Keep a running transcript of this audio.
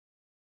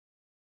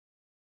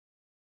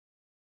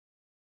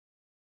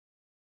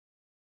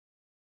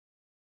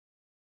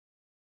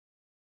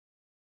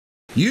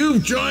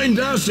You've joined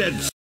us at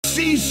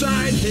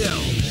Seaside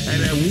Hill,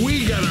 and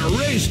we got a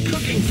race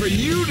cooking for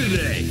you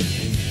today.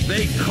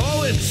 They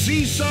call it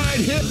Seaside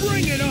Hill.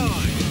 Bring it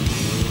on!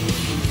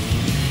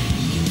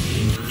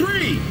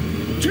 3,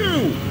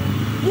 2,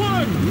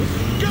 1,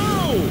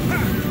 go!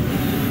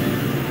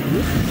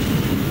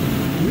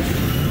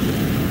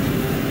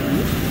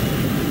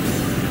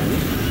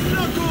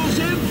 Knuckles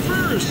in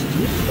first!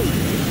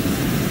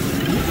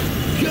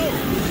 Go!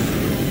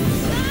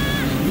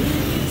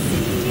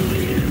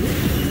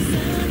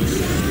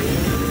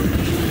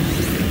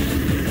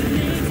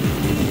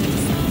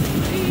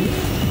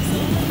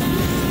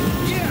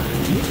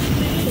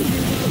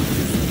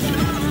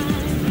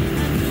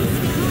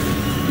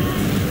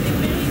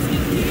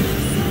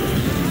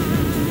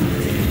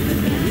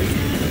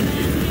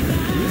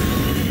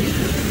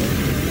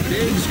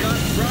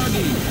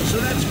 So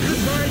that's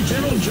goodbye,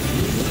 Gentle Joe.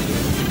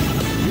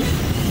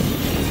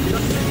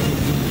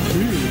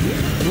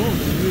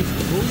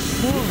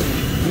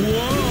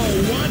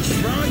 Whoa, watch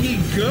Froggy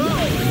go.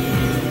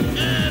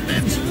 And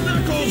it's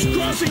Knuckles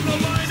crossing the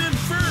line in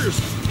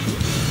first.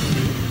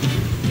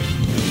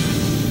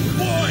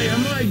 Boy,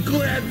 am I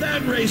glad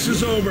that race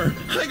is over.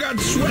 I got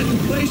sweat in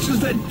places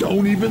that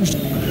don't even...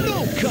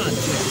 No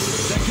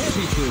contest. That can't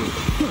be true.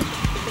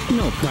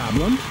 No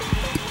problem.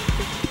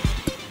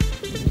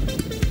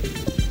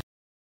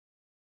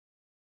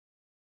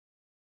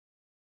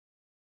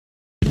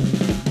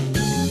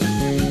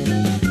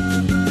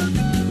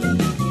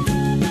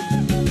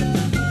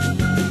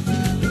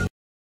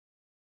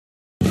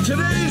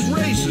 Today's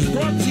race is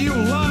brought to you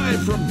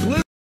live from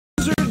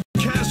Blizzard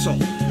Castle,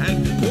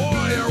 and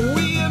boy, are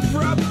we in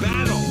for a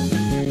battle!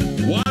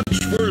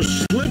 Watch for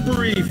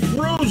slippery,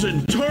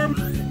 frozen torm.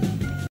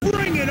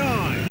 Bring it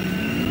on!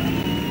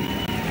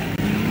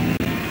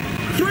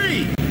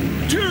 3,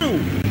 2,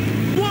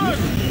 1,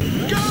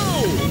 go!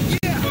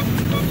 Yeah!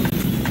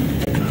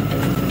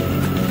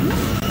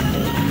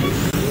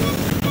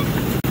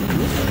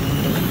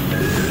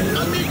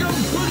 Amigo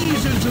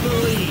Boogie's into the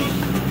lead.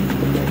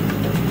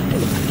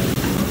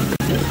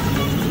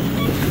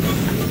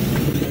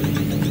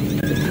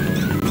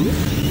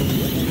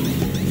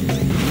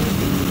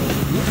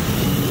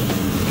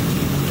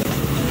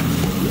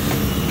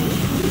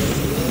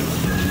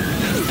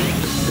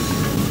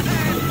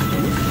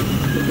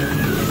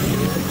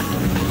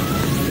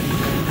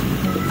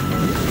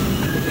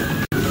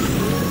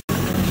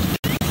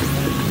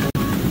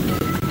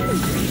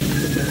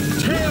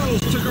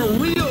 Took a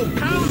real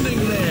pounding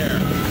there.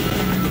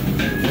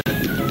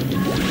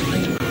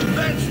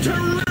 That's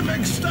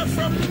terrific stuff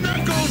from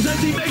Knuckles as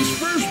he makes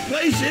first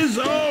place his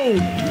own.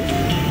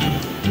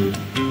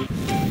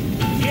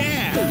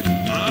 Yeah,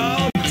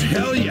 I'll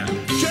tell ya,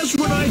 just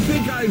when I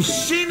think I've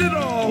seen it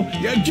all,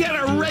 you get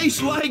a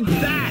race like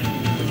that.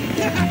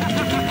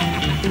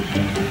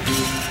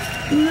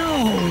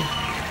 No.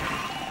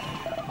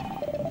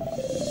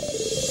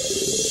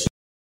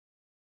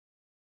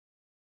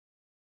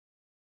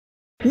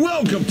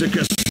 Welcome to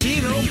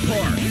Casino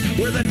Park,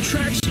 where the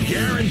track's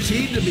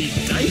guaranteed to be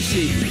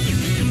dicey.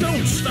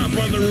 Don't stop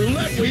on the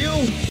roulette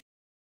wheel.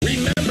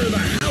 Remember, the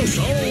house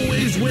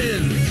always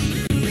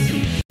wins.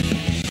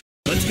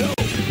 Let's go.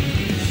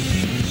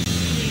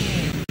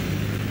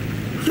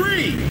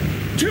 3,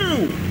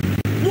 2,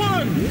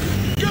 1,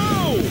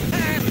 go!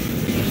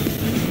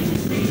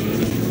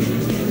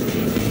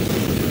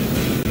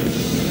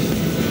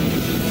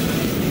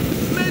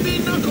 Maybe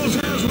Knuckles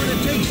has what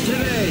it takes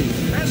today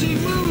as he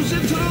moves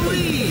into the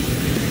lead.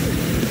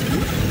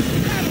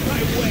 Out of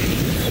my way.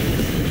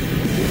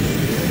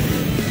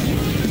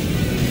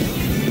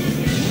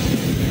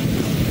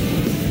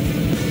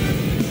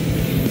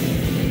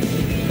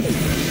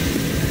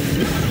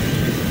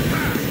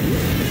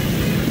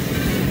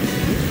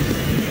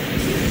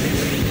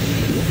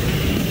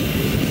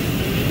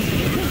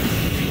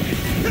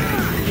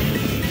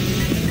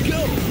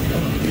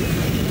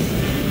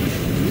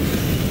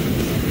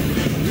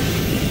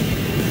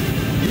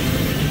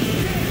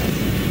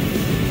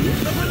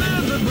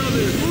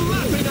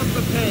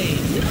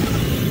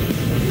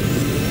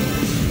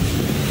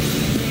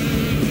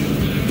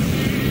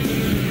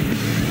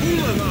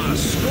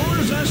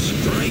 Scores a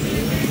strike.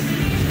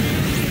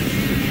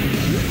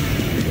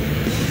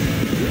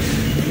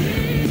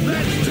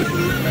 That's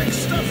terrific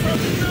stuff from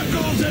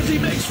Knuckles as he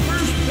makes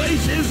first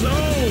place his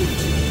own.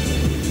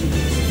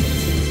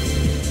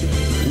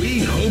 We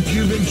hope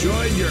you've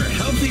enjoyed your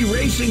healthy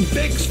racing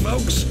fix,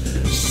 folks.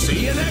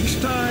 See you next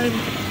time.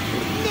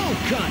 No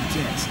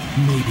contest.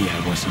 Maybe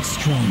I wasn't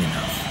strong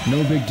enough.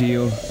 No big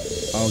deal.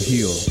 I'll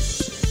heal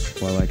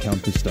while I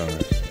count the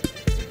stars.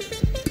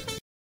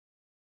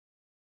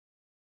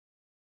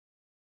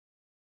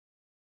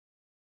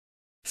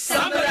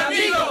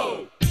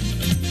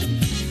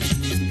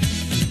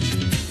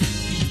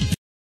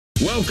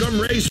 Welcome,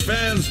 race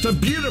fans, to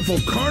beautiful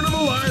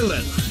Carnival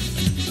Island.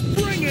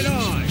 Bring it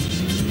on!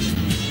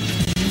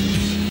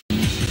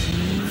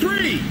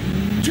 3,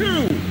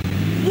 2,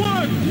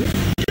 1,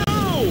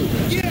 go!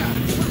 Yeah!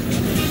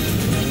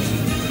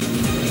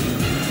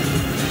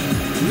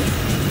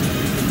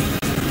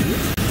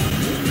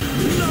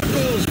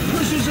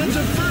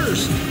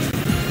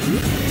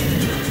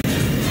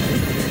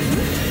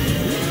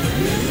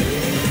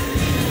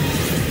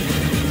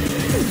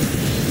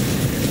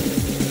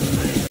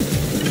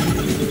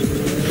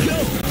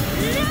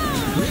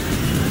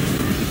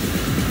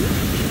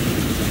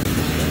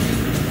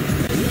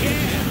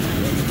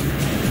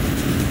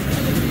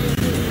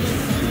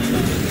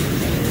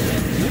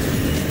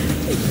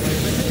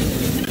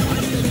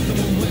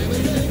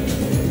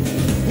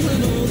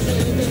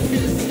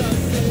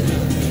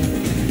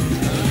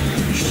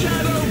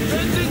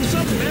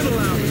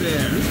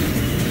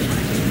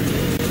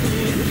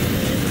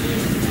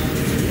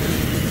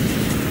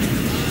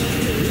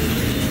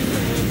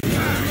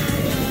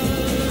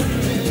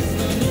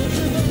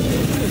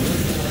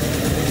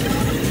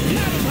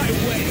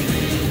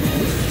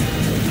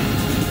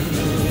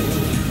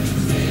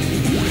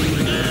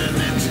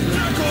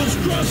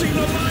 crossing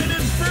the line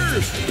at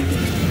first.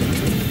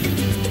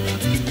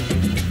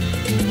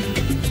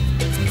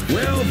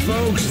 Well,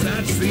 folks,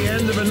 that's the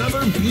end of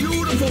another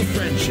beautiful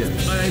friendship.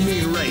 I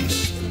mean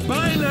race.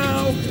 Bye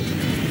now.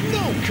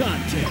 No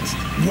contest.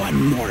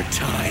 One more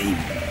time.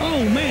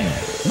 Oh, man.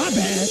 My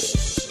bad.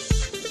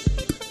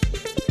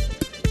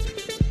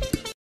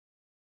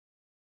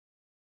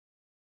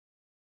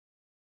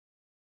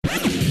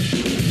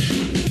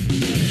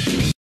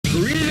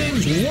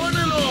 Greetings, one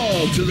and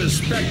all, to the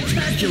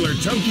spectacular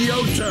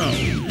Tokyo Toe.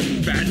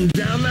 Batten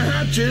down the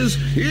hatches.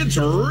 It's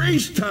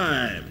race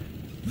time.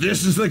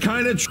 This is the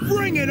kind of...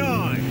 Bring it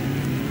on.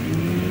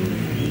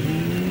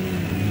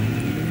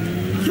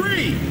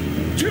 3,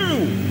 2,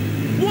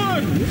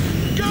 1,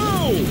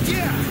 go!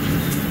 Yeah.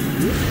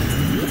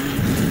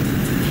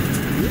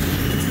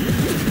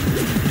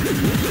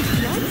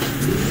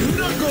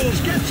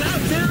 Knuckles gets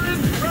out there in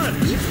front.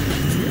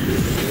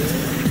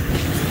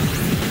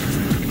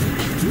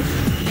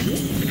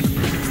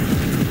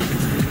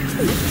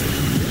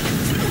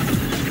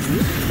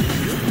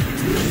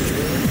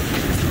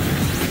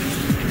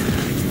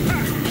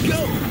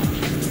 Go.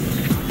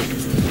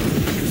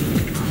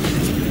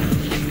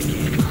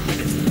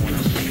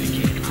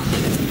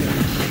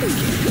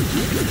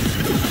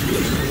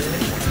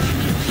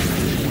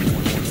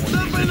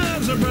 The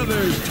Bonanza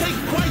Brothers take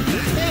quite the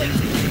hit.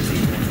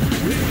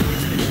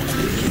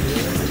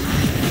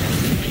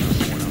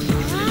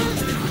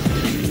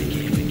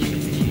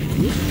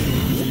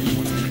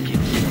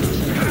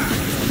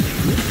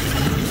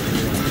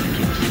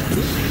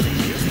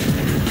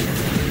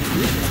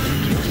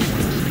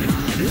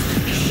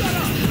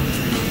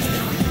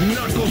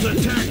 Knuckles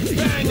attack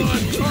bang on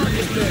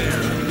target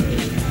there.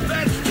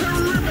 That's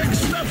terrific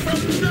stuff from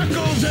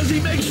Knuckles as he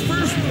makes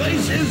first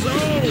place his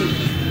own.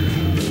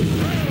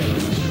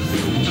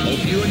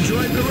 Hope you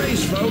enjoyed the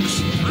race,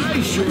 folks.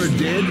 I sure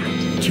did.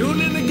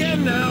 Tune in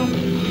again now.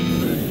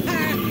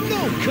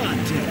 No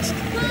contest.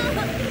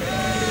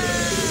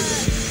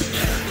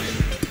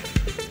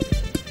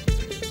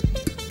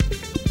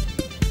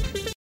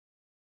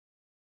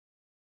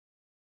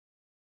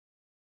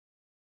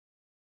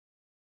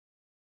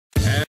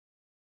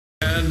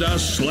 And a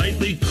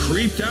slightly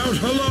creeped out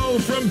hello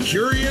from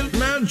Curious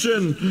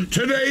Mansion.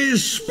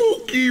 Today's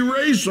spooky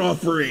race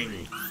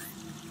offering.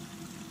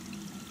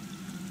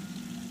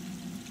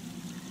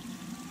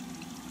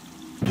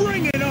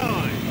 Bring it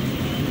on.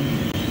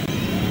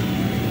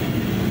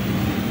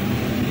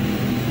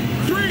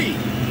 3,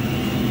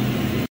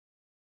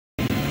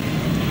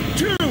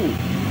 2,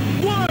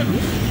 1,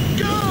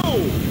 go!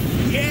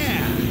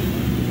 Yeah.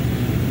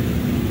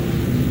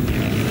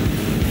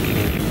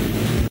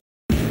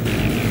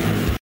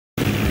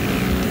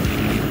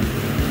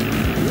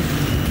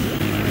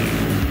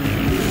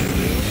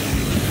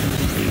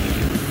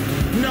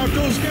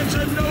 Knuckles gets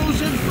a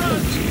nose in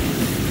front.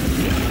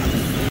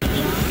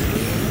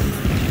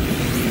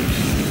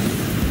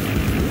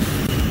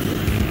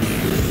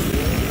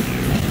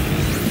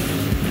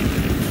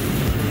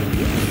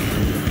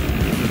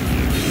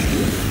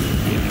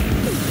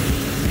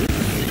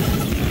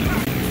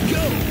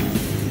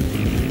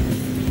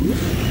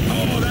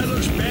 Oh, that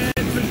looks bad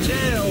for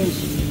Tails.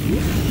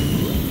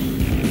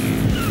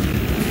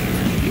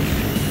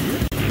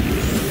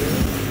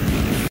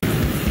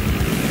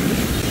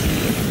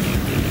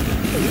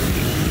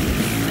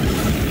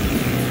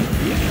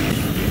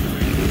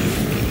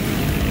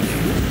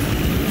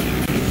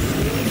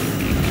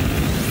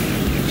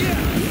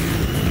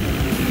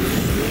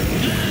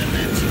 And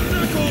it's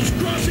Knuckles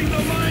crossing the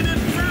line at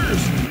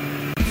first.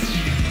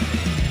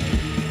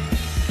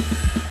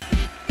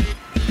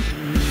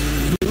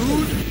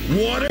 Food?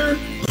 Water?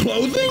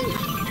 Clothing?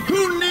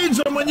 Who needs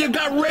them when you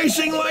got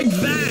racing like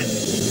that?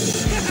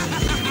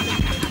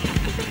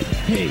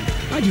 Hey,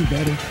 I do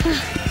better.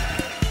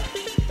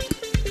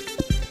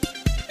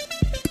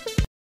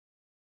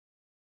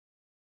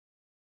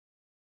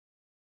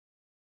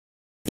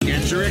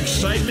 Get your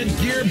excitement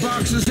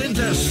gearboxes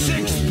into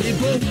 6,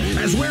 people,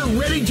 as we're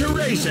ready to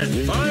race at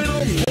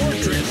Final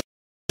Fortress.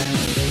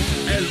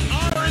 As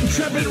our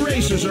intrepid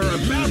racers are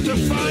about to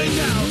find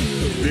out,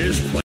 this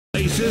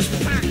place is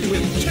packed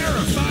with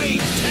terrifying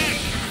tech.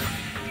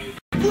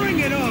 Bring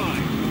it on.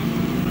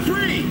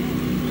 3,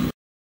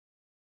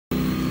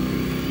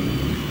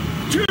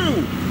 2,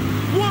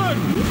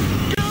 1,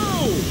 go!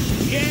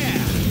 Yeah.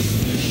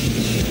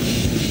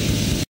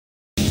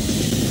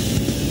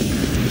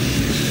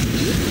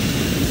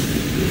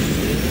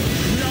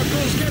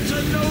 Knuckles gets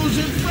a nose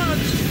in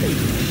front.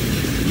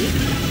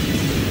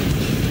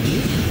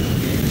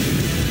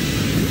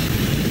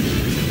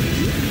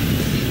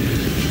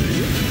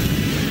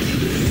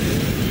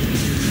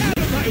 Out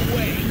of my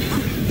way.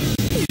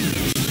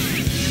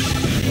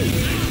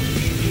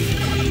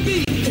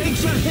 Speed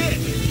takes a hit.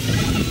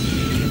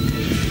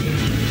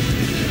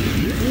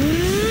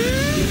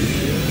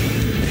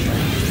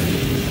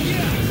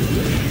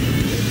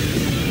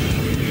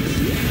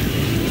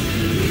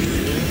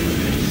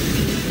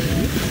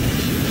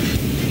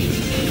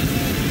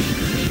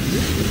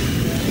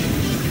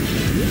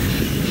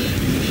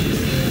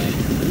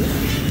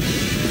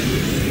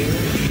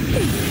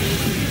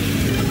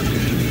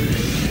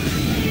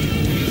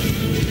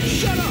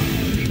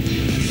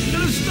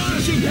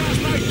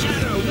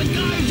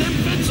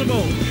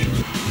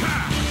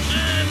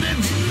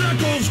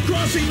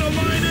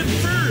 line at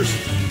first.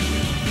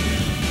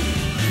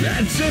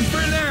 That's it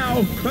for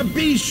now, but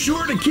be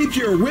sure to keep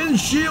your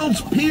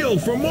windshields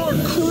peeled for more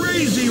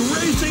crazy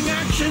racing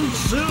action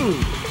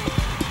soon.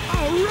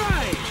 All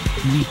right!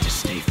 Need to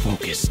stay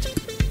focused.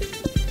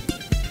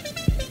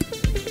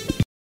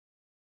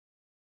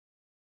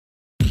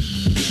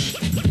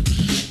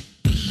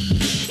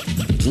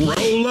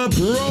 Roll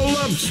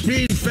up,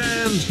 speed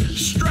fans.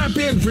 Strap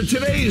in for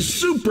today's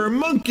Super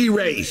Monkey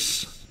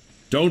Race.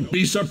 Don't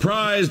be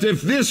surprised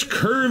if this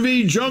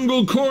curvy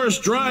jungle course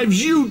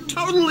drives you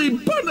totally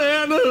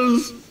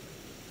bananas.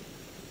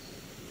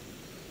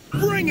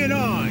 Bring it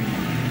on!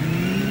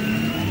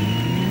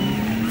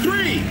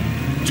 3,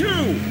 2,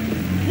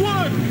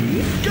 1,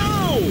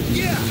 go!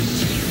 Yeah!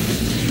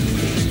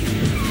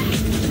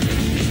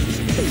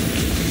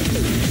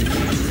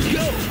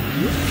 Go!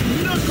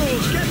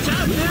 Knuckles gets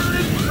out there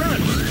in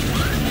front.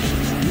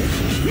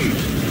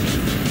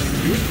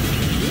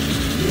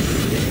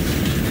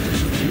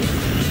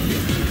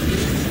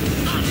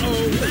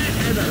 Uh-oh, that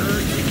had to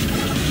hurt.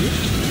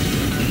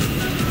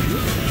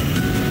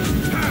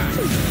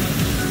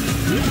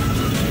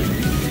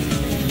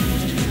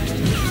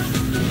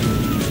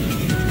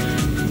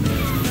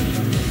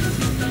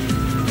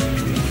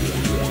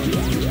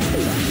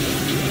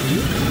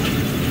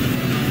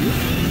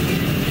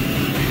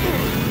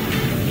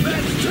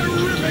 That's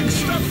terrific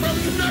stuff from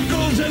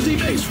Knuckles as he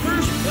makes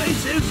first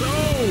place his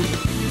own.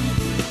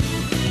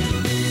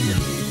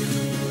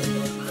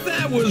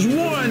 That was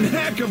one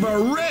heck of a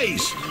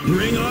race.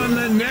 Bring on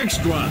the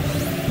next one.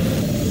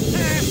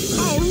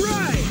 All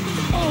right!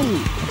 Oh,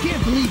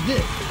 can't believe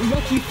this.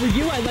 Lucky for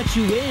you, I let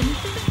you in.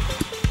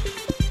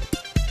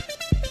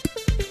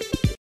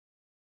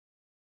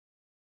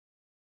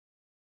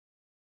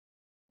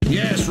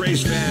 Yes,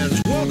 race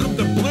fans, welcome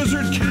to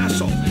Blizzard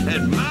Castle.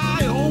 And my,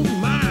 oh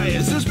my,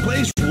 is this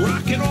place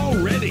rocking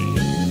already.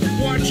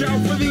 Watch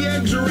out for the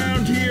eggs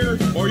around here,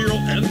 or you'll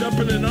end up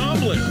in an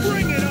omelet.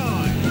 Bring it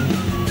on!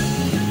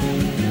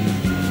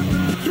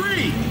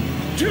 3,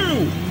 2,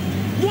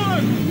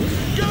 1,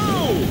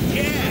 go!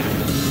 Yeah!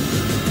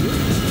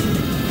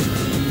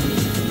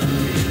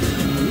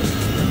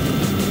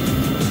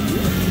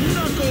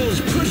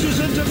 Knuckles pushes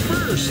into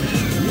first.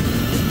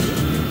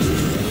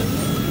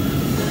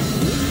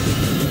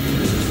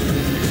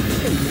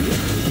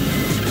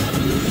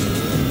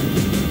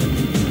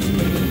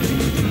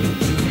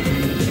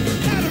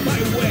 Out of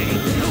my way!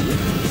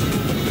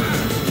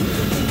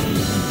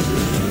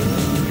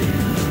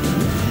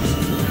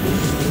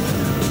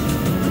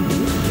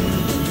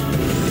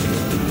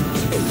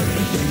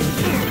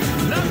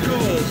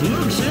 Knuckles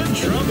looks in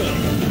trouble.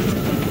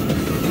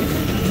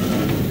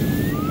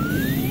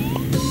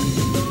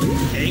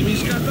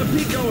 Amy's got the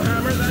Pico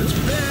Hammer. That's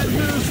bad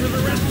news for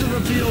the rest of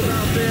the field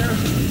out there.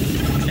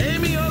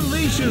 Amy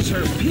unleashes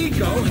her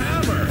Pico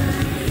Hammer.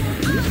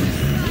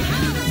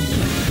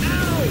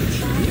 Ouch!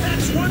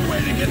 That's one way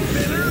to get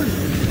thinner.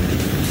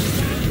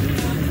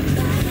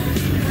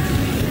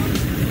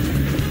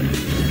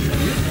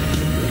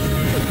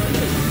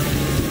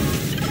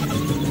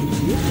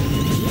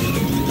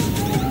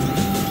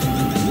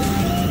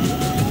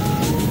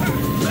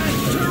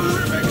 That's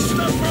terrific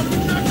stuff from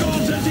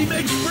Knuckles as he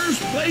makes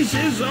first place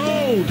his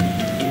own.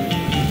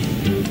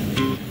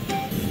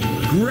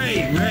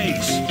 Great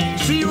race.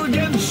 See you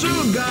again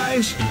soon,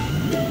 guys.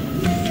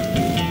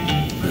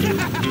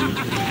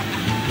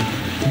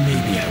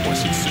 Maybe I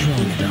wasn't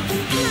strong enough.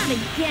 Not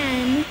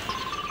again.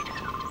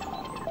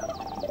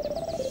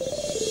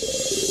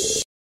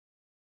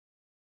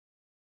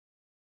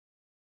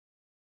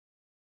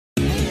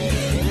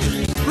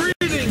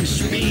 Greetings,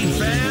 speed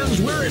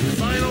fans. We're at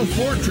Final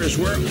Fortress,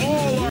 where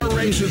all our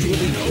races will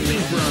be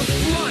hoping for a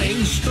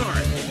flying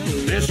start.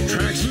 This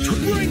track's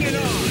bring it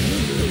on.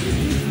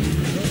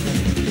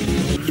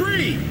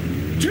 3,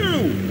 2,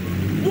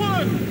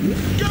 1,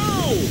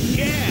 go!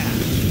 Yeah!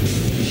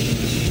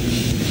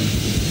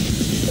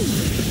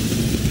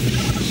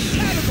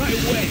 Out of my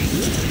way!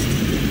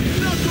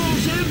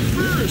 Knuckles in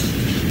first.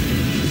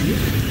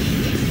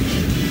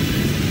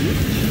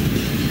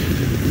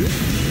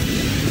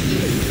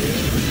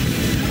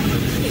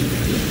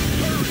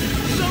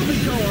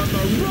 Zobico on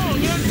the wrong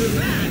end of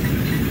that.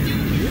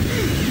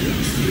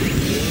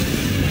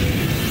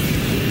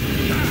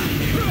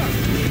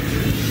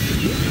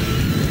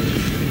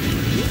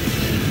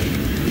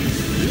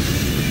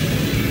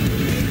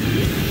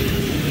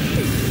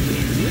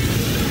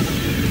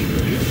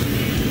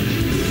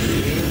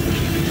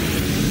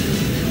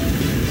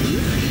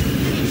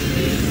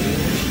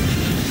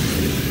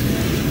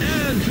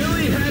 And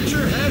Billy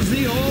Hatcher has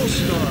the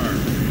All-Star.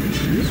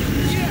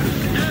 Yeah,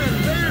 and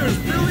there's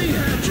Billy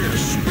Hatcher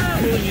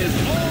scrambling his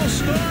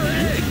All-Star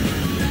egg.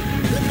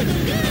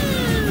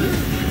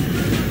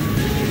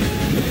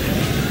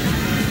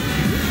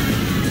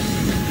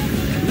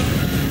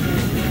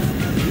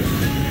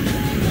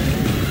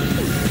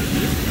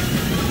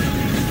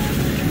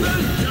 The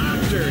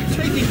doctor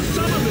taking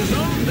some of his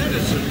own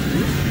medicine.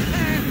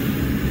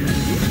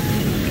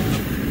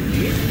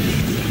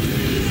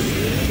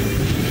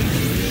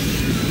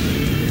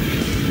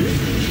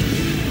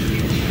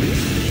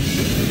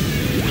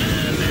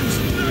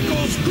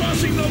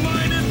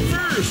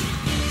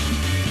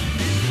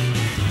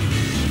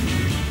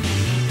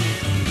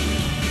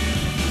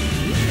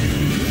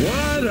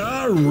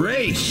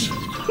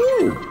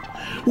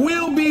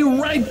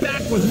 right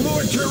back with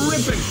more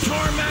terrific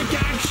tarmac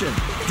action.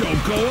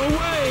 Don't go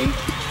away.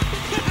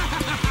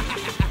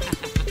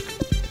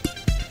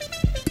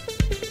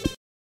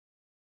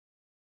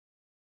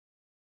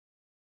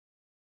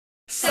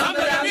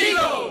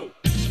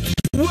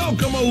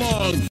 Welcome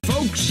along,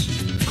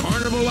 folks.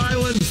 Carnival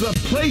Island's the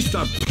place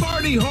to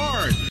party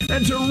hard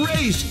and to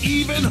race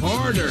even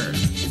harder.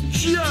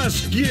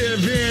 Just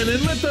give in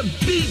and let the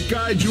beat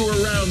guide you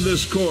around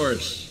this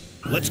course.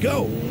 Let's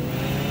go.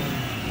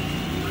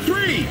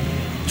 3,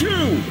 2,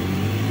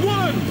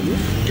 1,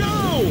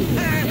 go!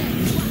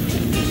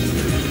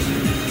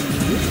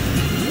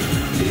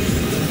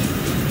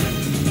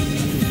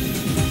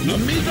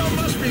 Amigo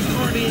must be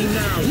partying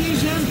now.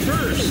 He's in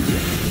first.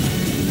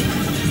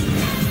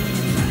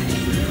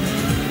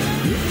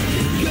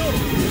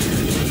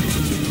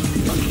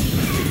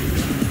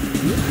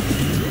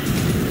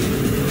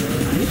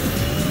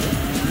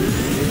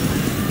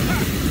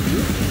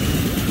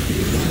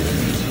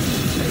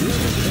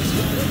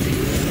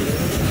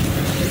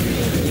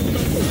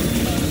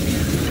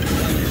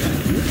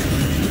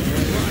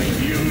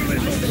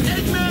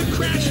 Eggman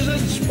crashes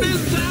and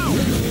spins out.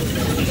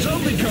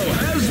 Zombiko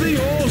has the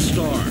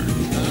All-Star.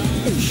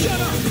 Shut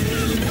up!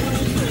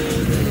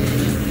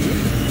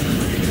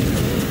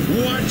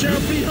 Watch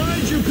out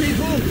behind you,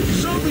 people!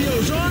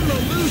 Zobio's on the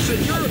loose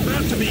and you're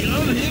about to be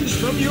unhinged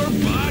from your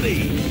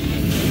body.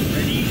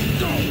 Ready,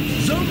 go!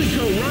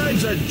 Zombiko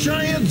rides a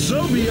giant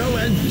Zobio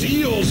and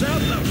deals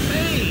out the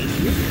pain.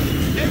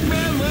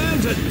 Eggman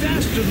lands a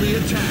dastardly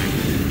attack.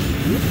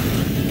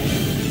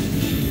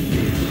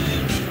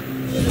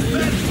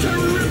 That's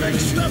terrific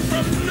stuff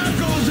from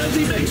Knuckles as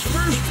he makes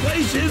first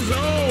place his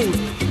own.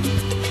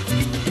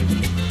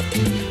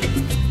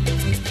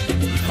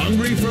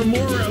 Hungry for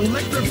more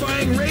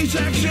electrifying race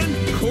action?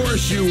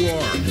 Course you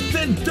are.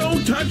 Then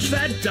don't touch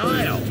that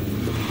dial.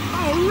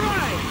 All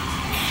right.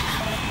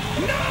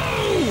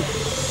 No!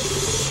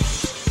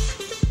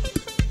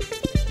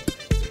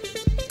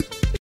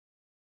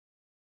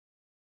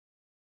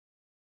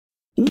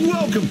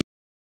 Welcome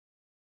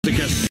to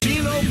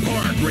Casino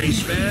Park,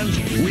 race fans.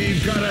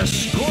 We've got a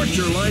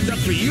scorcher lined up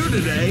for you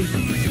today.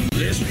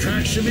 This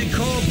track should be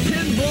called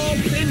Pinball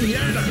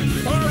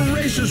Pinata. Our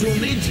racers will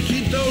need to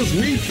keep those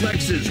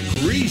reflexes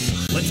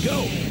greased. Let's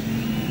go.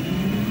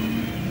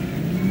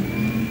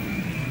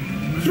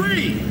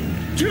 3,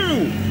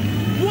 2,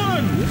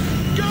 1,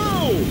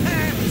 go!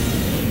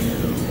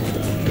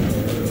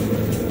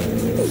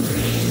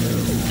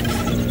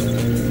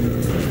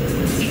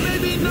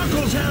 Maybe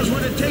Knuckles has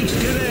what it takes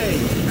today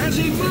as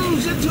he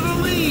moves into the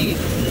lead.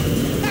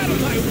 Out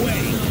of my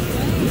way.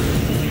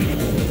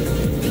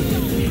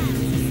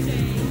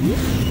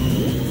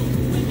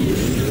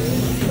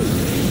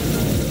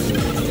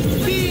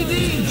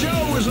 BD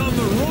Joe is on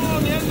the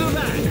wrong end of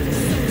that.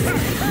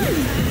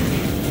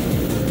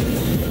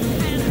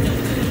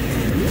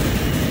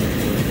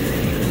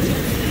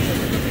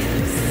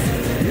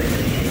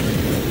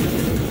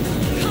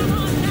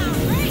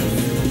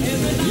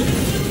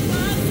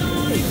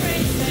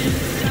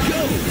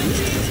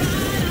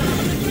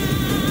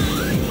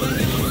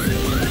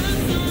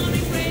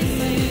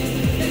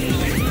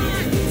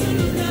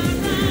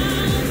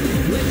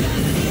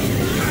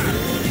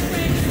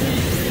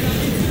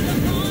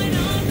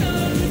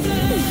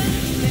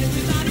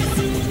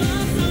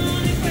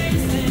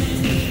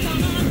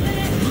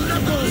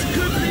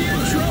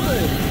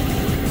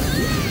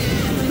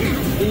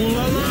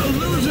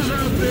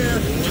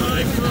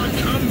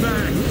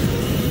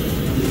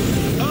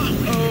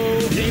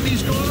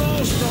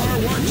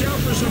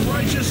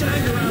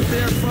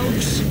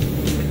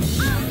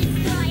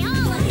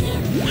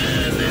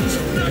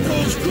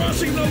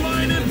 Crossing the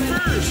line in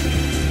first.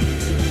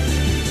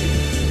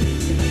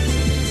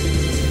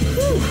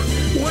 Whew,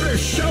 what a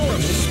show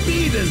of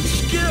speed and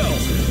skill.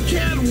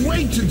 Can't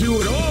wait to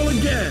do it all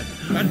again.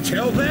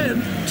 Until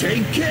then,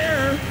 take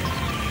care.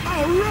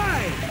 All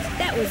right.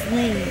 That was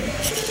lame.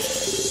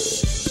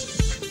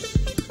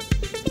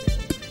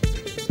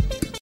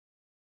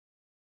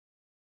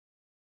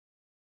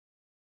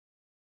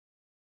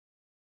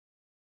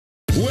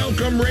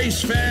 Welcome,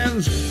 race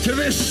fans, to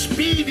this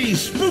speedy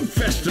spook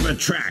fest of a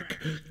track,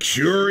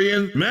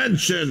 Curient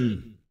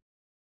Mansion.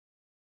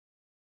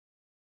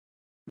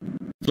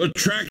 The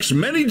track's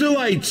many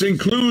delights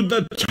include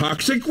the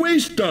toxic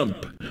waste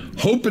dump.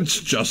 Hope it's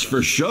just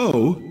for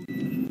show.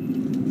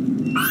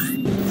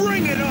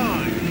 Bring it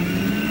on.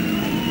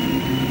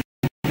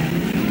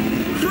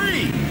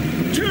 3,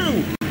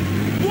 2,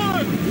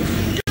 1,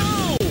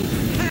 go!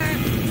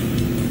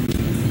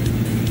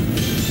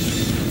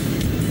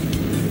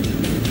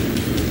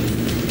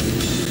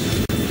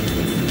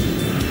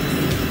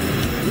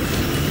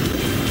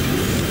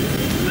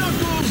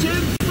 Knuckles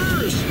in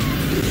first.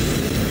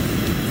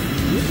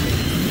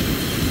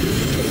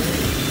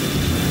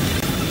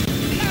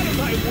 Out of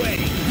my way.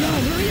 No,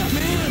 hurry up,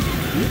 man.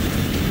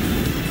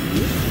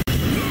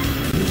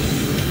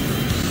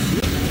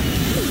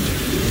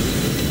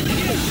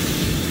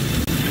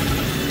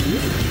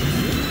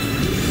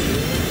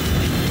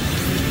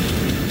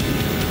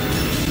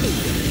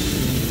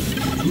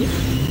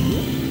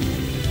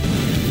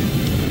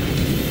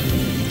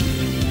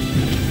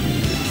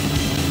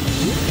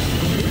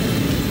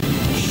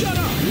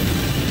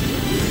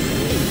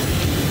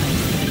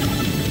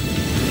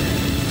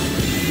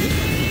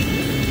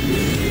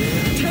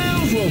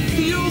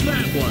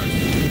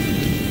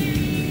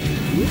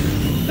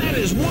 That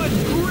is one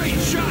great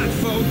shot,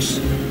 folks.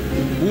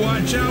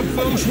 Watch out,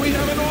 folks. We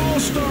have an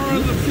all-star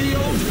on the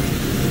field.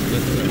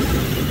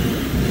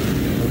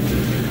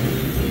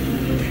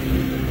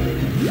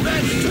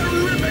 That's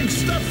terrific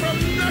stuff from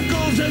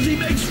Knuckles as he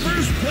makes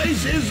first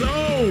place his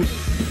own.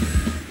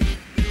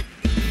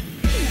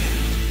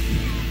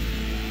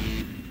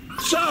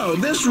 So,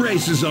 this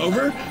race is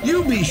over.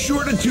 You be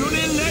sure to tune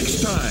in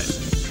next time.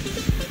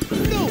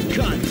 No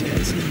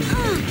contest.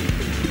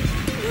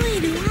 Boy,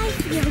 do I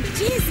feel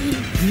dizzy.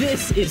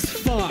 This is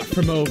far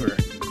from over.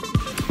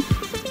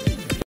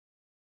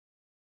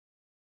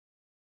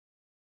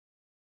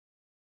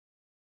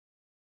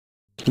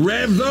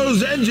 Rev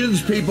those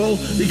engines, people,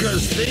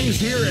 because things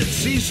here at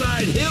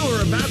Seaside Hill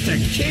are about to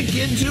kick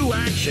into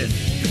action.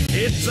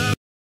 It's a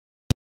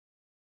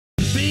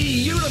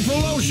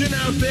beautiful ocean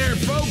out there,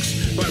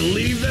 folks, but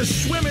leave the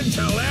swimming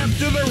till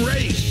after the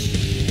race.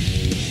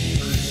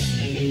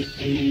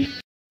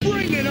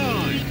 Bring it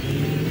on.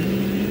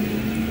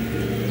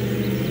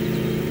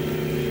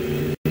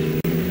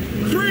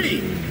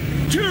 3,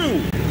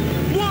 2,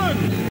 1,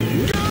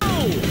 go!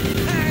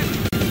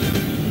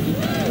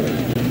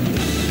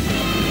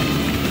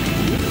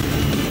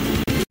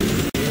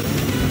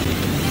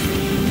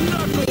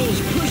 Knuckles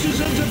pushes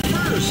into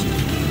first.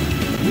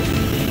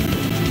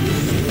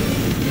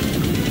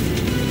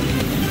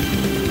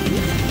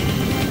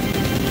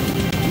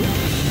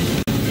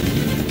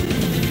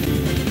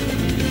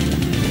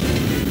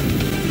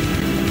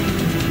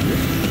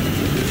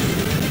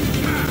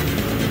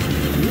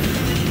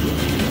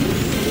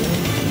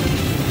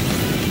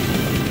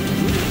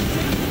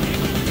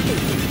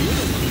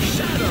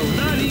 Shadow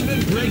not even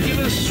breaking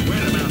a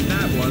sweat about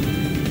that one.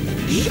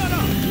 Shut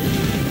up.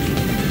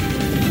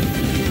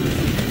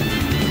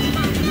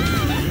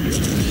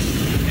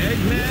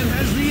 Eggman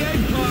has the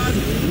egg pod.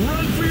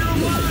 Run for your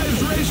lives,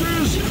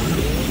 racers!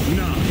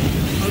 Now,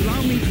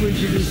 allow me to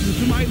introduce you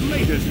to my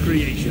latest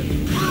creation.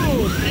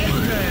 Oh,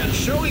 Eggman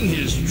showing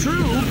his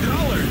true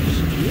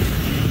colors.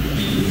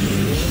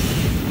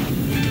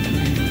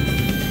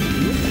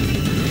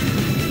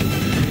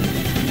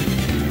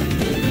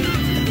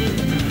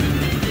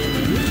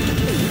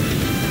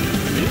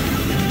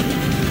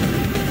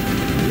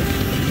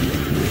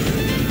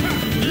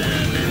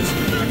 And it's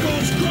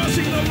Knuckles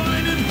crossing the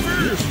line in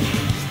first.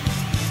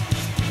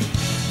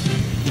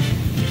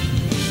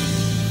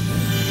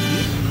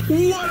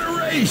 What a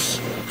race!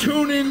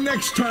 Tune in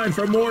next time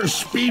for more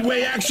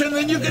speedway action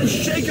than you can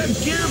shake a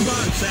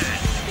gearbox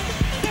at.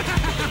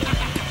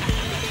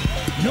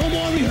 No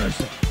more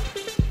rehearsal.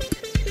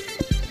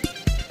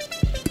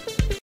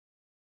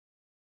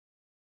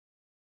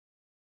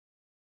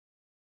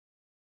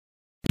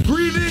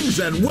 Greetings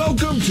and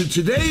welcome to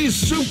today's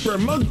Super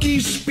Monkey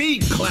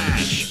Speed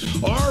Clash.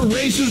 Our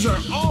races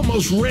are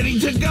almost ready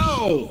to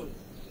go.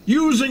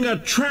 Using a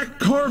track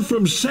car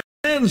from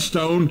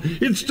sandstone,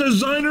 its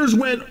designers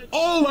went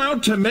all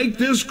out to make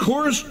this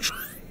course.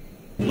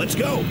 Let's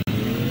go.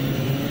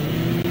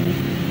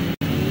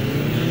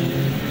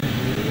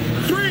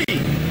 3,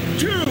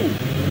 2,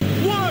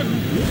 1,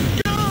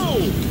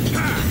 go!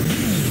 Ha!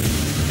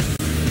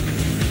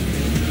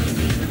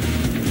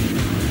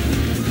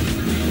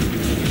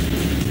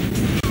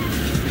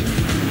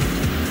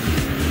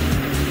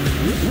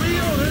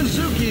 Ryo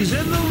Hazuki's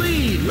in the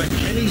lead, but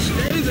can he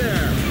stay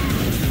there?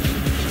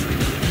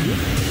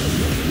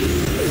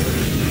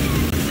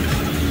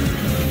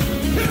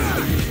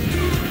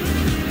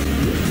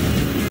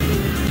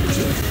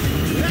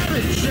 That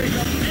didn't shake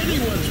up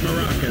anyone's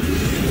maracas.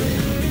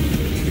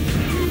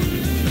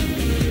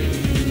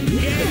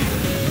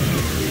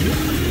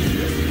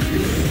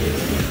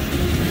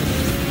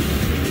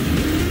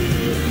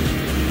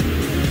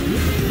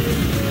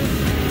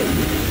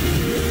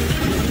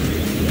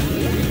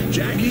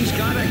 Jackie's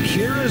got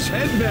Akira's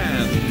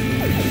headband.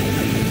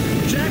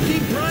 Jackie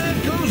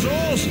Bryant goes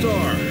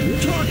all-star.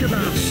 Talk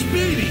about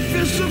speedy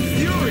fists of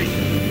fury.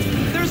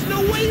 There's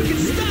no way you can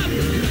stop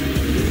it.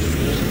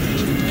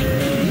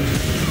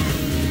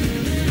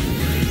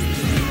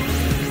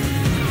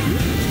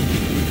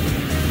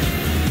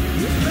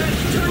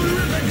 That's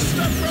terrific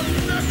stuff from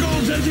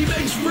Knuckles as he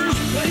makes first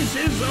place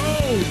his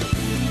own.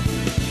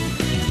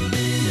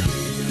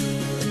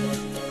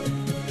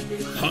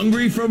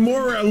 Hungry for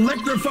more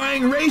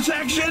electrifying race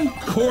action?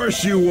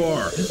 Course you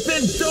are.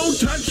 Then don't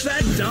touch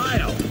that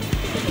dial.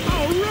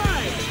 All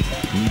right.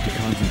 Need to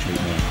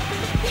concentrate more.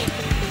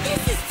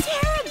 This is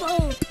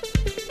terrible.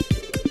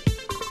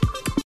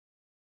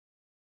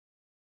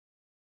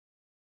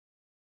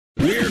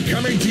 We're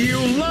coming to you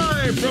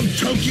live from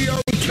Tokyo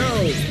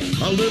Toe.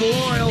 A little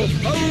oil,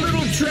 a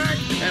little track,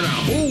 and a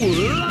whole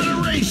lot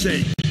of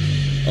racing.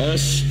 A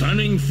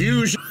stunning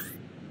fusion.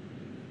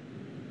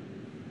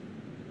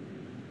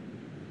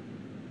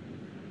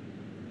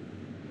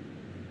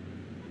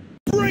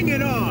 Bring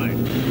it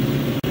on.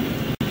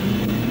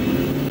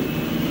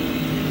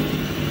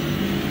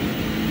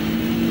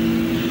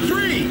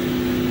 3,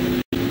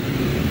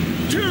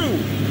 2,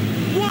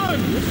 1,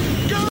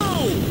 go!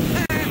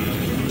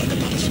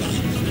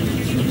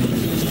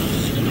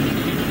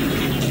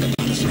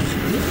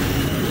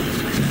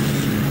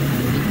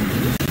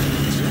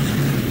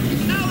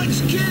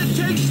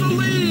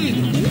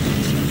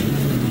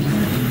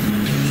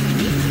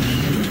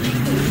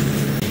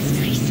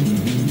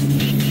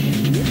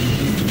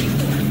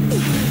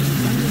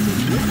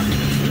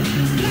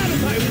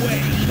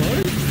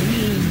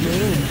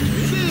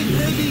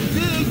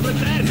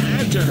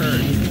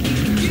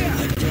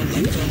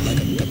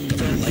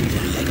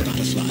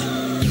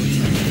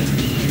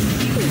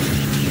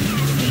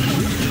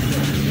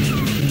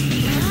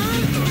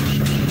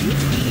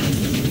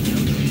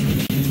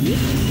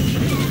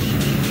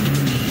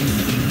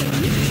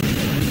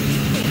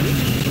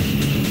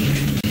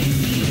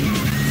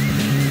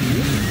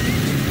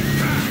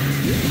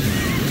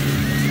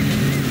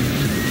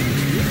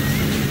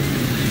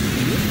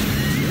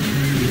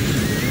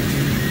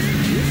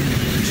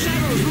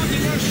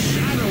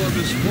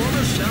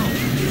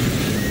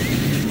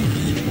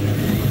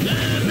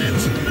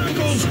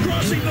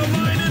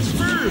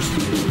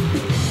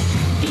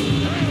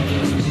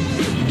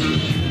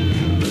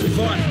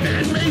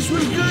 race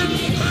was good?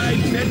 I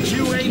bet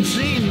you ain't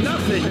seen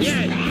nothing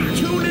yet.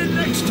 Tune in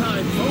next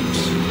time,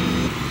 folks.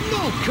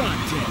 No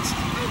contest.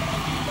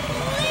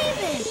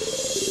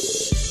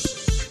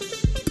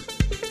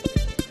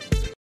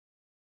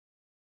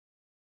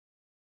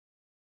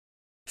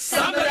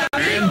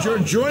 And you're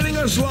joining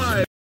us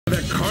live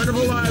at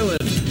Carnival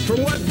Island for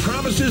what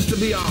promises to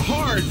be a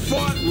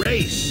hard-fought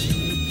race.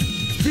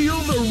 Feel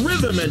the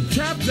rhythm and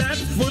tap that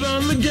foot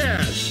on the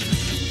gas.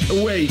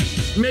 Wait,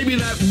 maybe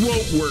that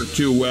won't work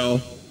too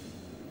well.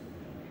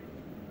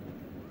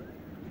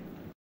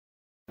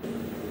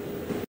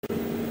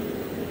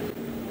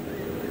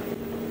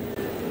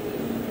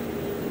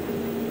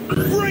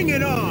 Bring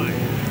it on!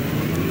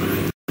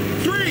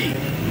 3,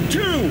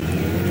 2,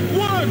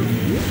 1,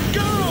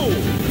 go!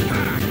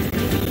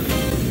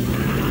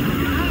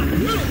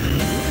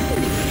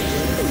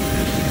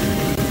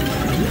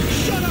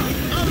 Shut up!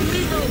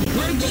 Amigo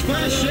breaks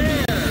fresh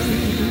air!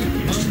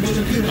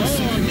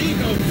 Oh,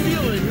 Amigo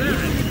feeling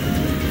that!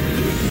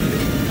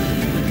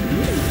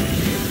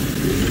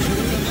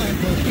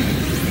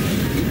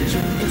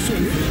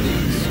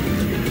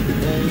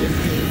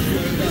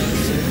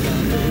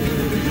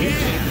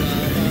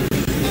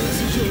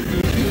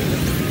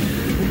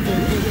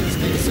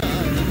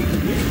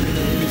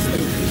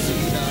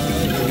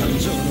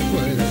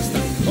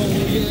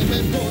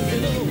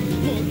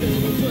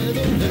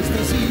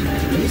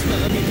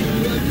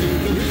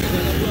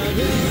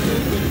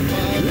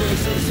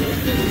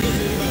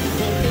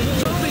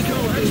 Zombie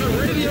has a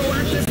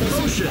radioactive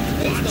potion.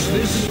 Watch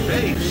this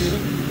space.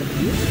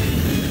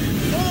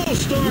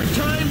 All-star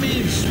time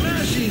means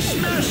smashy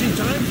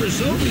time for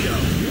Zobio.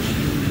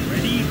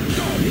 Ready,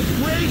 go.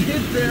 Great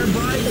hit there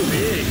by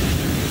Big.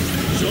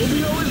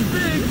 Zobio is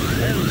big,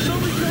 and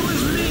Zobiko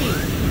is mean.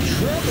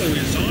 Trouble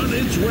is on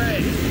its way.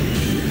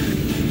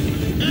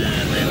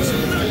 And it's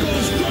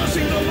Knuckles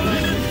crossing the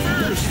line at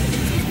first.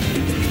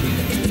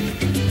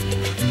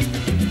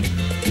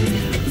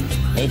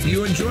 Hope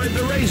you enjoyed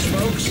the race,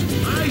 folks.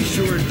 I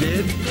sure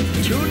did.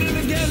 Tune in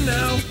again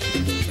now.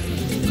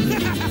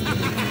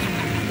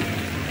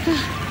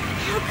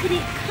 How could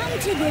it come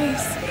to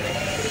this?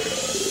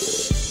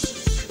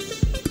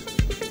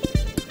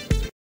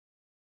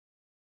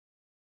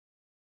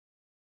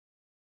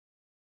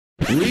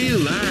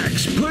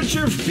 Relax, put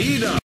your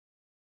feet up,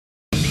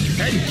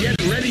 and get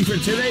ready for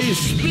today's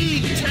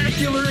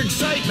speed-tacular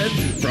excitement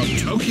from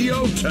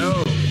Tokyo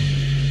Toe.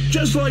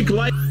 Just like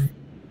life.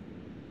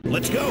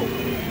 Let's go!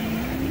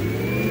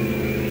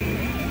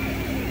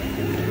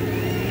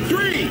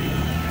 3,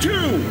 2,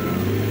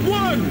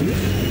 1,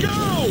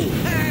 go!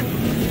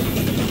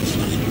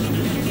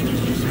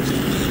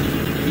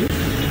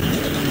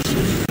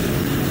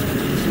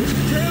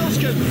 Tails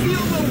can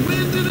feel the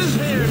wind in his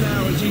hair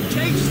now as he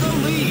takes the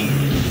lead.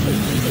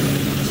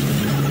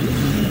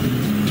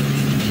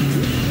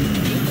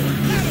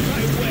 Out of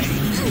my way!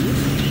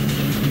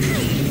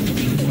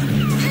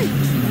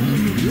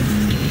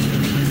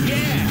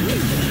 Yeah!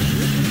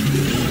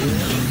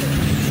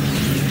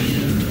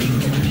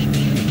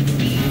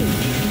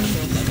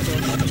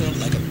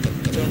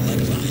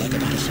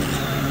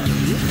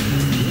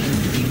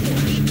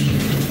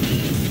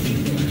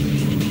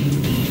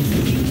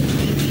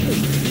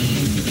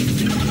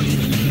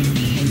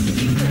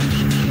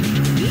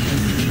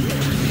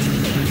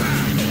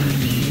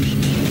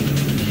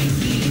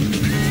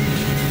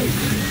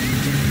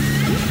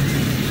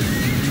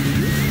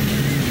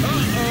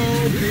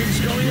 Big's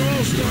going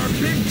all-star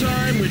big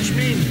time, which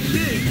means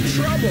big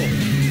trouble.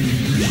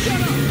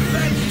 Shut up!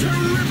 That's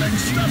terrific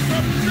stuff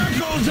from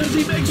Knuckles as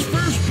he makes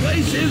first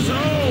place his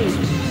own.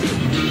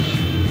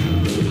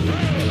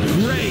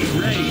 Great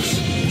race.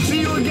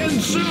 See you again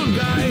soon,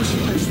 guys.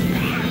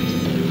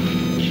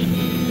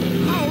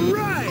 All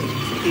right!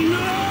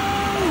 No!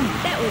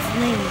 That was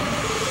lame.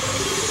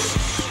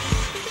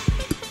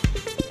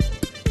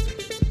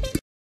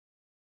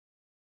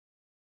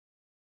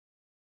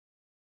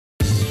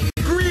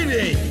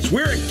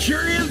 We're at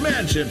Curious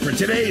Mansion for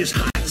today's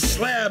hot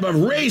slab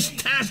of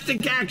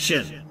race-tastic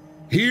action.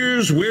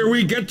 Here's where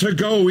we get to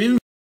go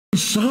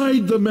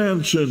inside the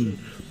mansion,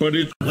 but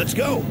it's... Let's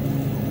go!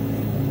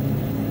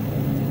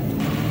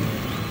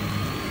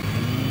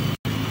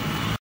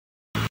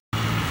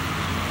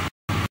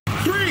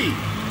 Three,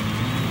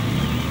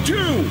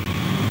 2,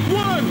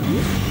 1,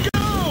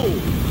 go!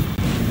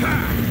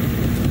 Ha!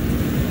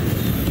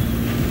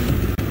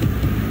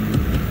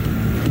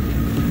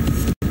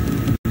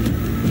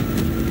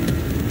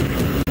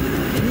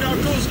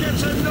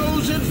 Gets a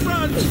nose in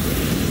front.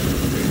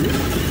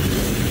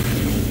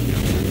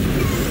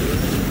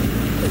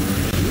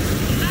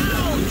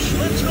 Ouch!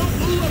 Let's hope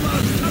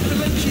Ulama's tougher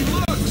than she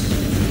looks.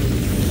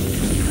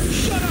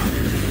 Shut up!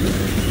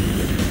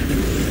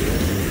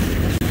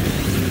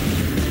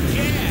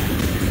 Yeah!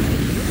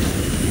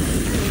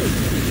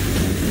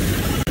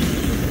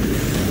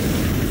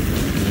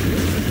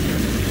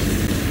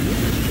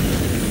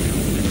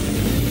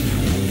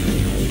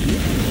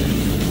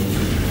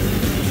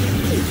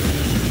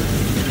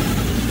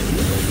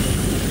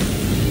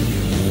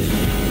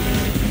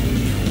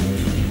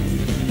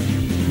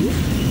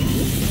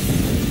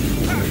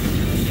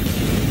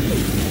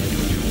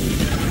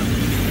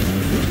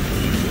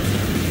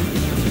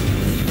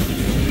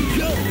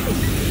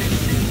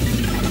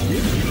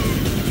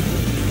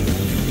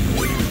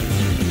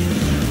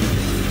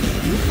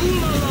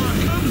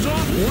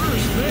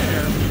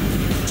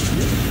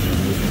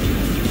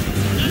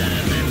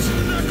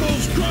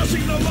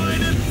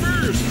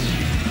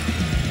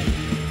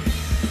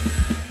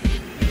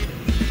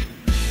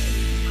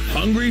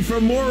 Hungry for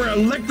more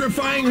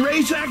electrifying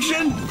race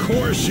action?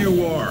 Course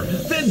you are.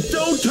 Then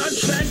don't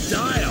touch that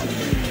dial.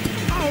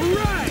 All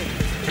right!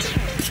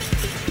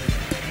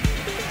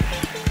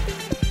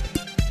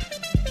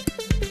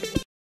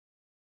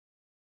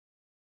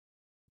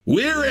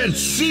 We're at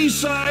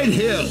Seaside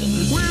Hill,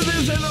 where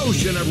there's an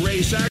ocean of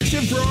race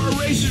action for our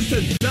racers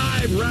to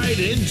dive right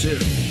into.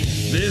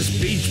 This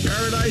beach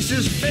paradise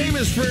is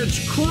famous for its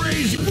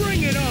crazy...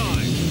 Bring it on!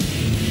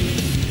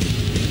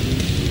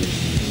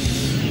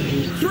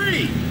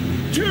 3,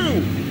 2,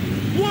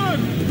 1,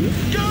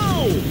 go!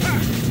 Ha!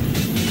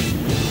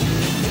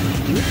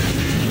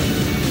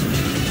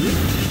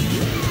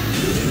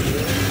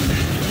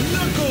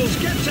 Knuckles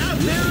gets out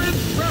there in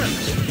front.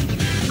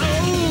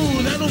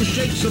 Oh, that'll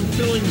shake some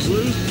fillings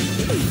loose.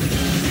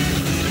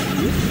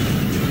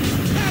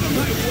 Out of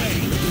my way!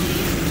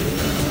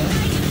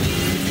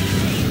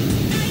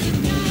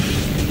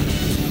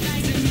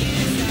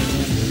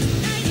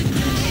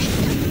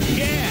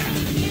 Yeah!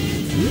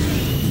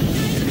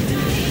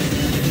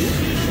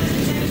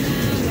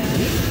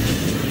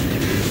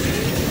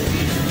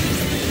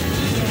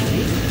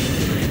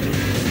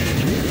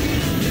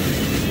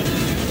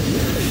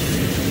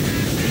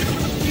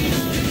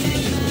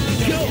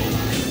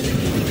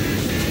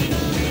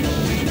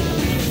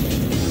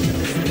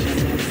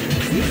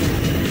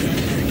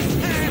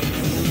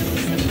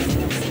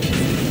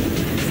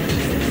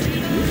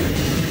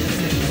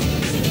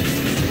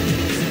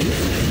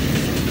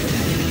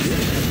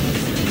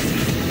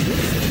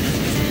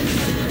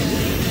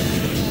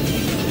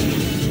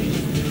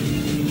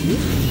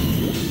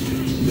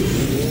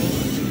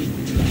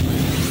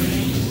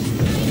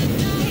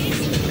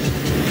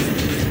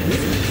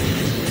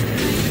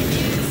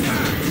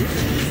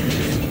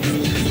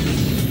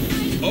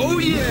 Oh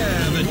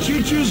yeah, the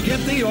Choo-Choos get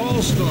the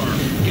All-Star.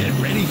 Get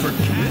ready for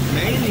Cat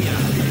Mania.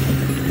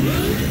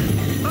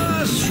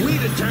 A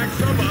sweet attack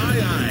from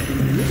Ai.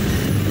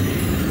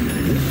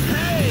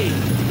 Hey,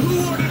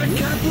 who ordered a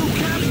Capu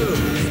Capu?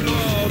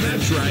 Oh,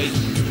 that's right.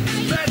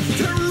 That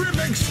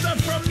terrific stuff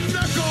from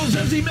Knuckles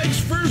as he makes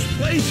first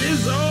place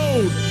his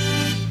own.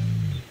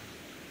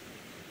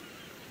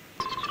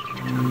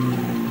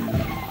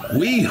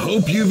 We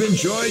hope you've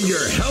enjoyed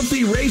your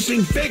healthy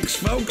racing fix,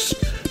 folks.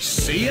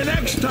 See you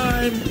next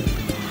time.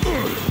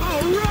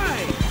 All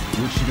right!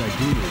 What should I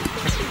do?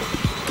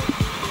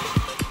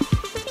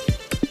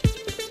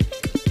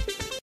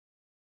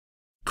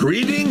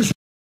 Greetings,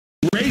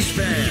 race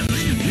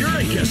fans. You're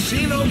at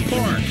Casino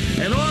Park,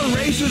 and our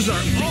races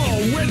are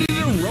all ready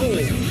to roll.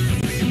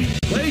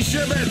 Place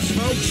your bets,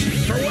 folks,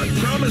 for what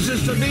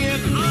promises to be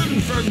an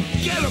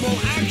unforgettable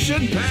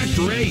action-packed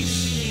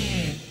race.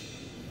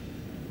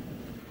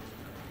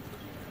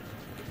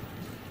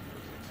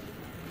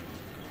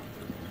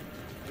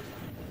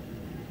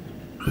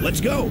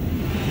 Let's go!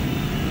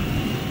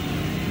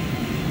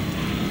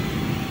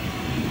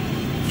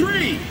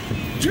 3,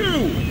 2,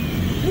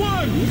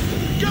 1,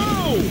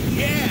 go!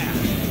 Yeah!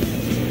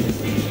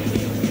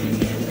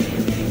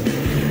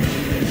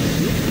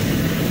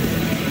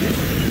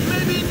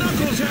 Maybe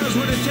Knuckles has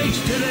what it takes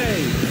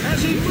today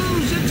as he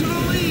moves into the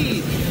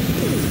lead.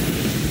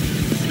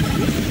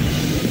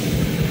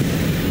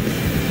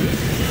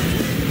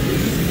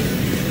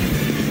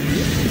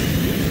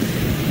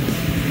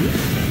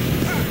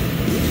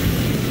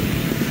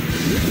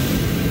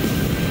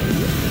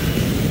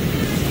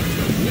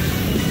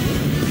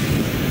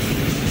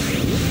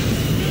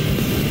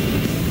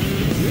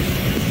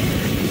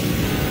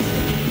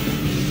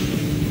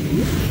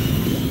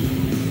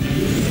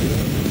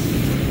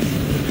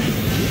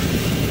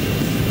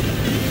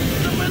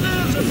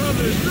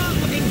 Brothers not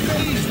looking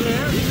phased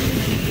there.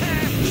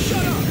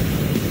 Shut up!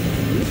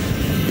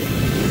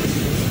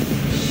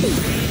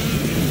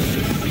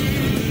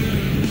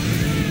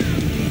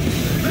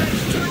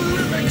 That's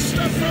terrific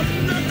stuff from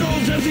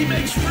Knuckles as he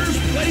makes first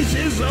place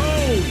his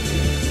own.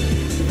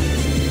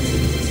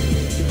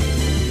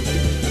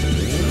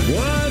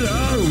 What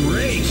a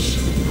race.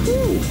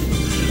 Whew.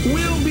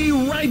 We'll be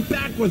right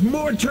back with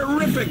more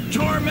terrific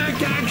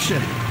tarmac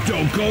action.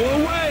 Don't go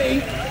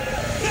away.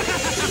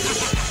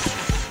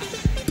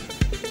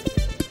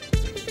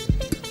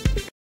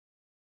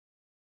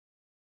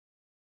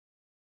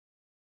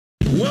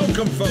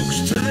 Welcome,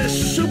 folks, to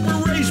this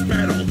super race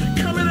battle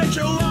coming at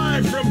you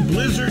live from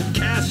Blizzard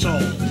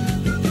Castle.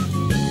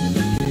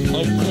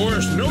 Of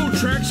course, no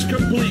track's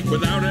complete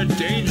without a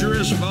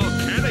dangerous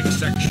volcanic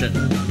section.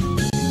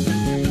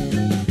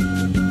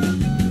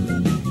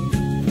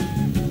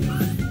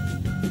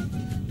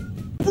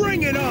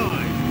 Bring it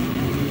on!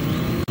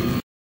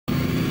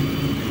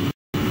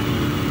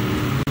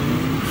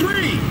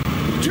 3,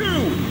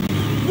 2,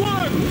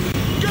 1,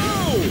 go!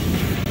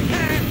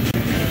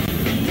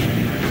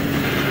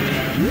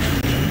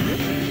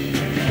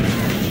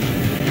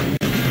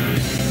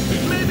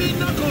 Maybe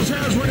Knuckles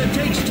has what it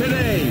takes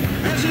today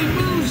as he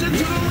moves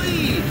into the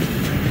lead.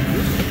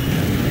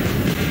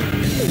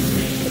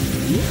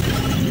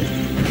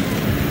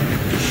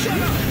 Shut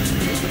up!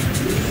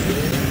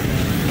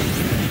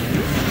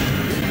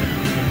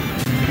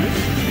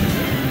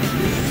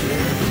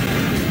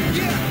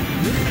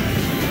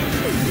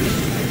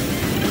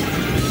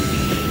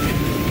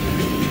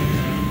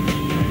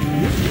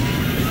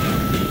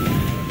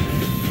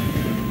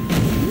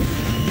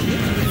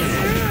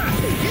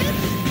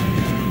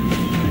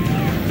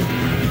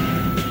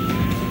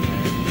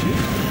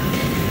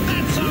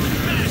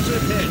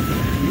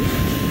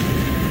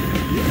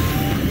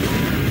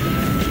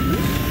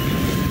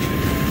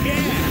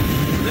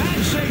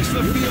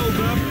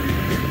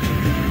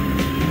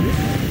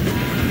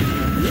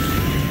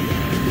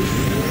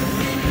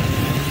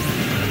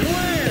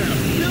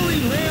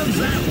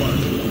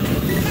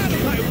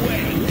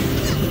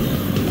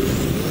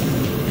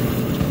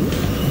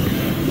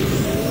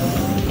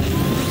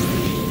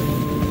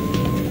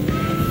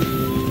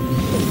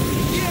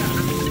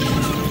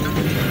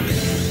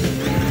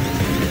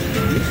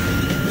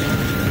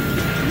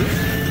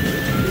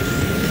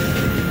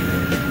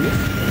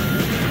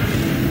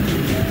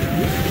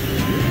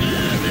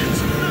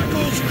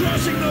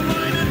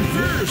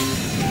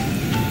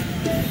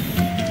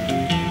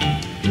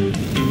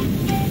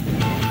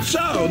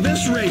 So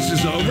this race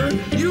is over.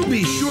 You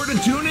be sure to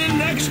tune in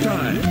next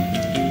time.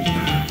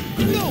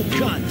 No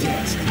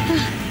contest.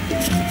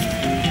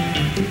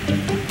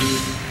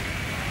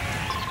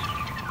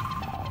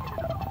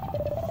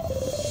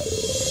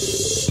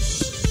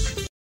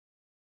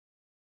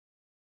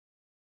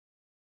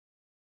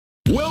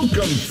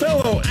 Welcome,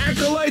 fellow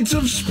acolytes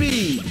of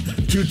speed,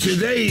 to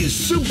today's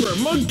Super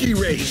Monkey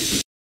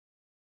Race.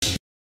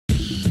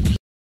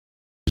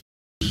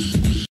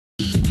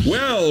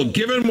 Well,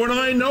 given what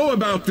I know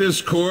about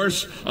this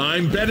course,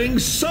 I'm betting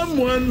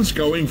someone's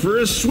going for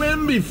a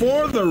swim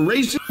before the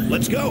race.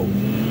 Let's go.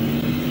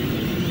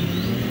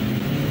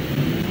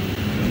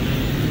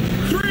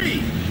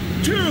 3,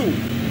 2,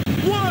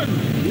 1,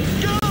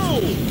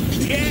 go!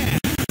 Yeah.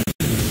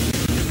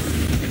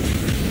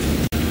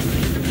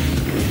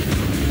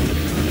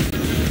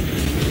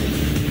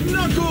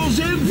 Knuckles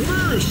in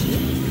first.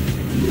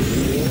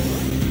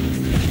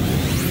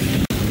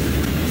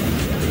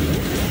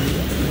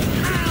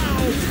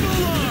 Ow,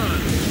 full on.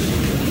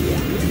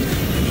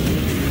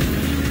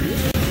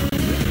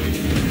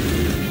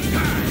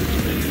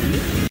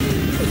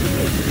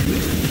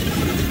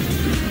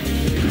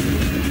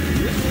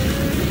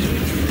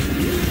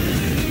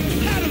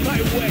 Out of my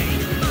way.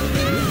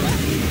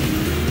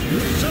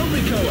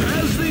 Zomico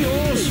has the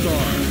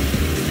All-Star.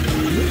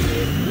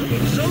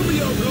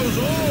 Zomio goes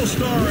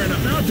all-star and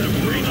about to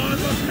bring on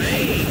the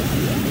pain.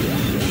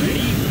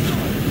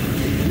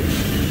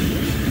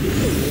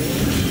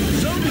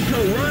 Zomico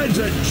rides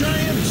a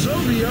giant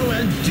Zomio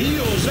and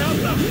deals out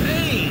the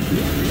pain.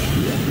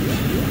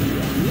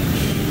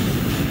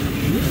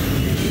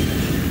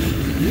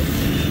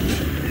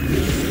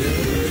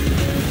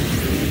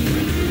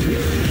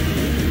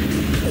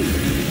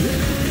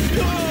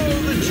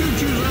 Whoa, the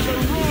choo-choos on the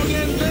wrong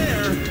end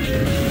there.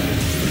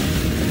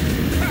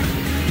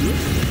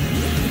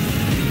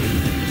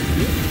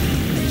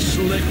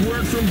 Slick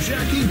work from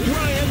Jackie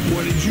Bryant.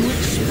 What did you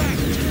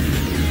expect?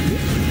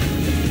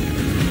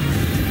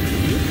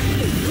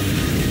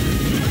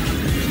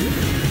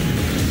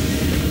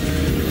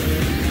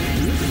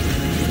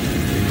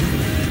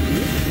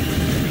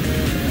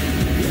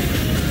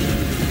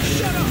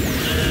 Shut up!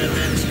 And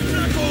it's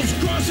Knuckles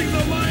crossing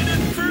the line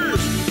in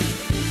first.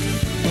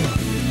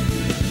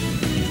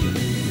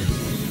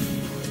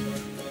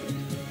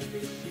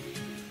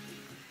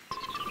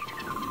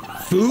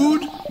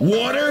 Food?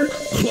 Water?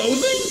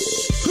 Clothing?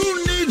 Who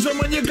needs them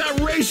when you got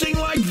racing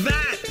like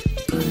that?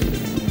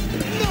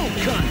 No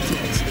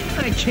contest.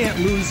 I can't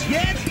lose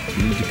yet.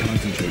 You need to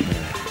concentrate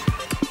more.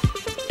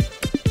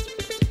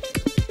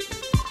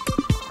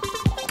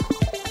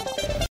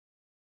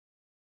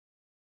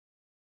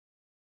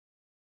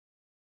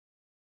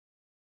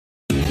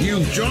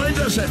 You've joined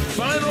us at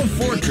Final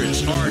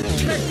Fortress, our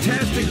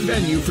tech-tastic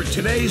venue for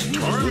today's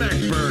tarmac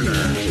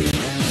burner.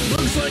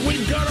 Looks like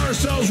we've got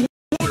ourselves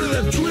one of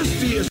the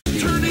twistiest,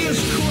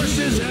 turniest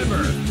courses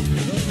ever.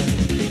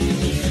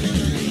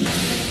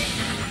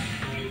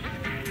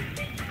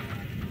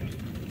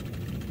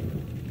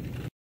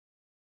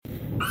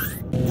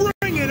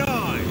 Bring it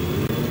on.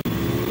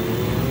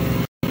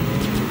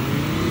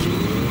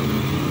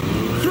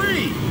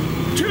 3,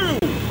 2,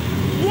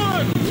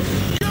 1,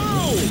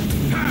 go!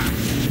 Ha!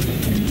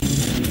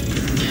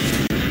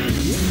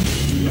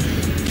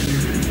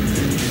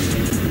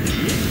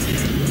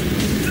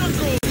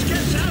 Knuckles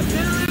gets out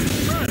there in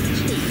front.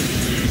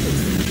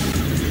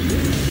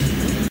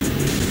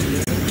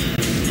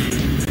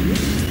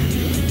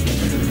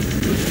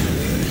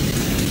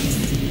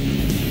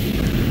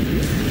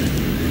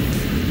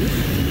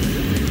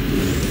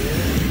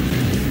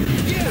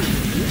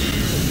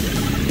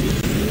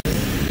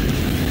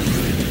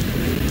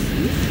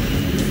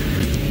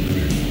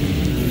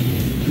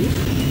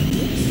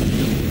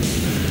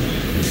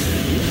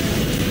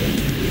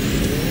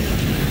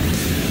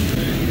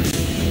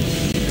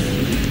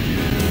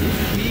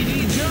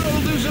 Speedy Joe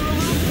losing a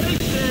little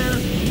pace there.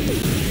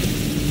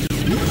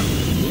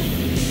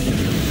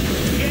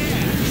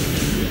 Yeah.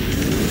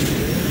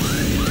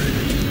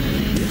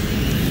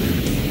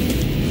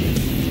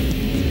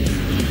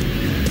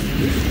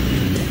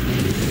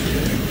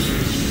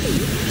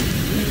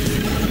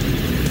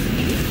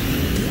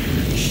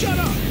 Shut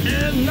up.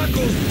 And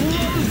Knuckles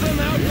blows them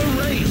out the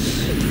race.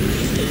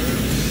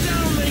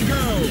 Down they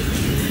go.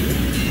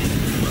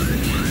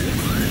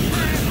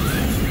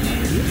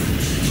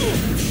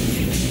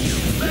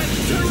 That's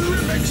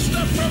terrific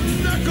stuff from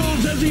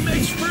Knuckles as he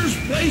makes first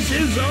place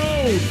his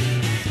own.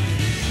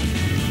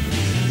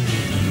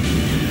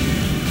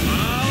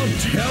 I'll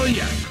tell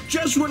ya,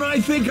 just when I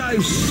think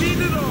I've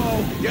seen it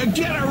all, you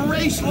get a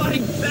race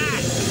like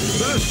that.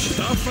 The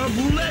stuff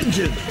of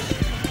legend.